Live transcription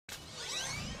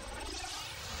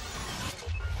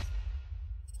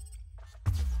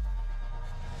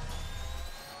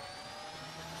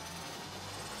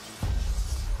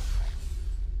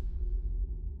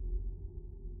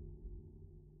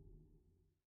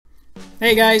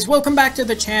Hey guys, welcome back to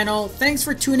the channel. Thanks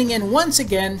for tuning in once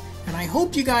again, and I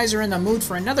hope you guys are in the mood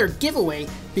for another giveaway,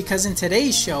 because in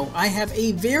today's show I have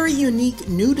a very unique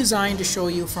new design to show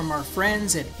you from our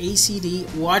friends at ACD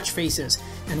Watchfaces.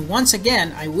 And once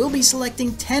again, I will be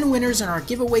selecting 10 winners in our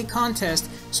giveaway contest,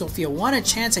 so if you want a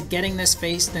chance at getting this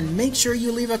face, then make sure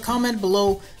you leave a comment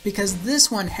below, because this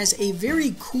one has a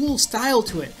very cool style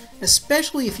to it,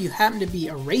 especially if you happen to be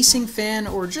a racing fan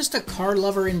or just a car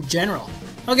lover in general.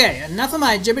 Okay, enough of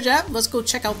my jibber jab, let's go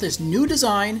check out this new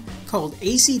design called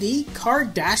ACD Car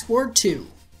Dashboard 2.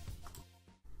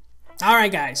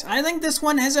 Alright guys, I think this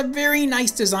one has a very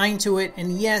nice design to it,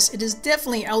 and yes, it is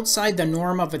definitely outside the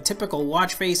norm of a typical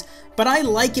watch face, but I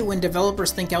like it when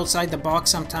developers think outside the box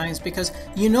sometimes, because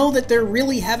you know that they're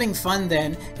really having fun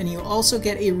then, and you also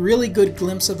get a really good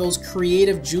glimpse of those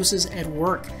creative juices at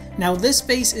work. Now this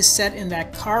face is set in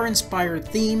that car-inspired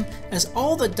theme, as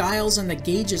all the dials and the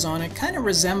gauges on it kind of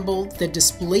resemble the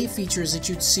display features that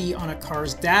you'd see on a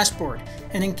car's dashboard.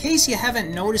 And in case you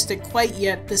haven't noticed it quite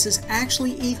yet, this is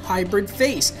actually a hybrid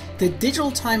face. The digital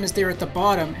time is there at the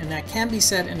bottom, and that can be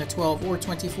set in a 12 or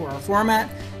 24-hour format,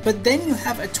 but then you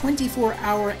have a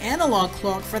 24-hour analog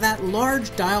clock for that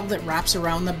large dial that wraps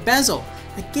around the bezel.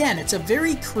 Again, it's a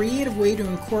very creative way to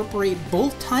incorporate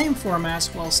both time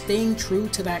formats while staying true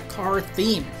to that car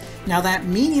theme. Now that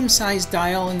medium-sized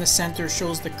dial in the center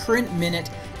shows the current minute,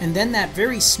 and then that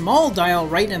very small dial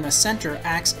right in the center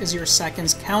acts as your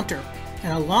seconds counter.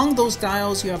 And along those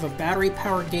dials you have a battery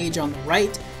power gauge on the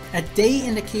right, a day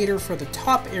indicator for the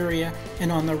top area, and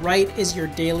on the right is your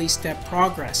daily step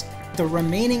progress. The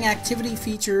remaining activity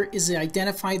feature is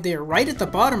identified there right at the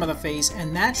bottom of the face,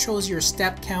 and that shows your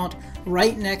step count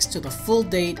right next to the full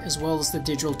date as well as the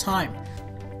digital time.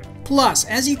 Plus,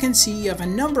 as you can see, you have a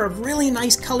number of really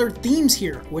nice colored themes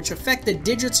here, which affect the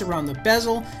digits around the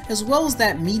bezel as well as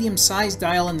that medium-sized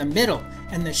dial in the middle.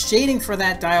 And the shading for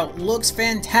that dial looks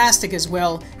fantastic as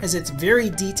well, as it's very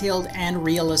detailed and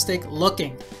realistic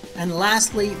looking. And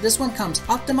lastly, this one comes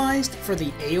optimized for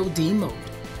the AOD mode.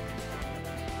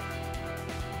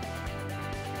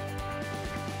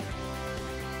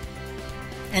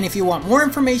 And if you want more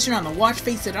information on the watch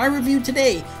face that I reviewed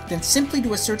today, then simply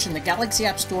do a search in the Galaxy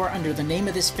App Store under the name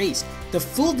of this face. The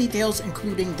full details,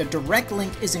 including the direct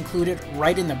link, is included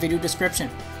right in the video description.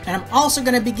 And I'm also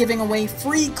going to be giving away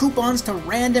free coupons to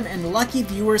random and lucky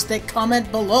viewers that comment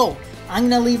below. I'm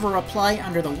going to leave a reply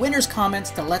under the winner's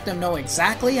comments to let them know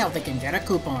exactly how they can get a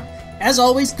coupon. As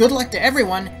always, good luck to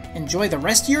everyone, enjoy the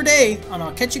rest of your day, and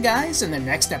I'll catch you guys in the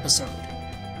next episode.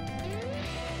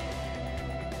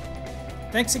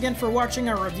 Thanks again for watching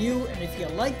our review, and if you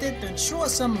liked it, then show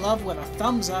us some love with a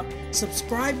thumbs up,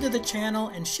 subscribe to the channel,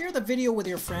 and share the video with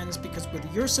your friends, because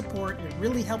with your support it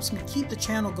really helps me keep the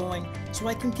channel going so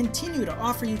I can continue to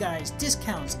offer you guys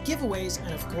discounts, giveaways,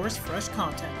 and of course fresh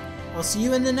content. I'll see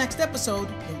you in the next episode.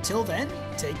 Until then,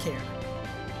 take care.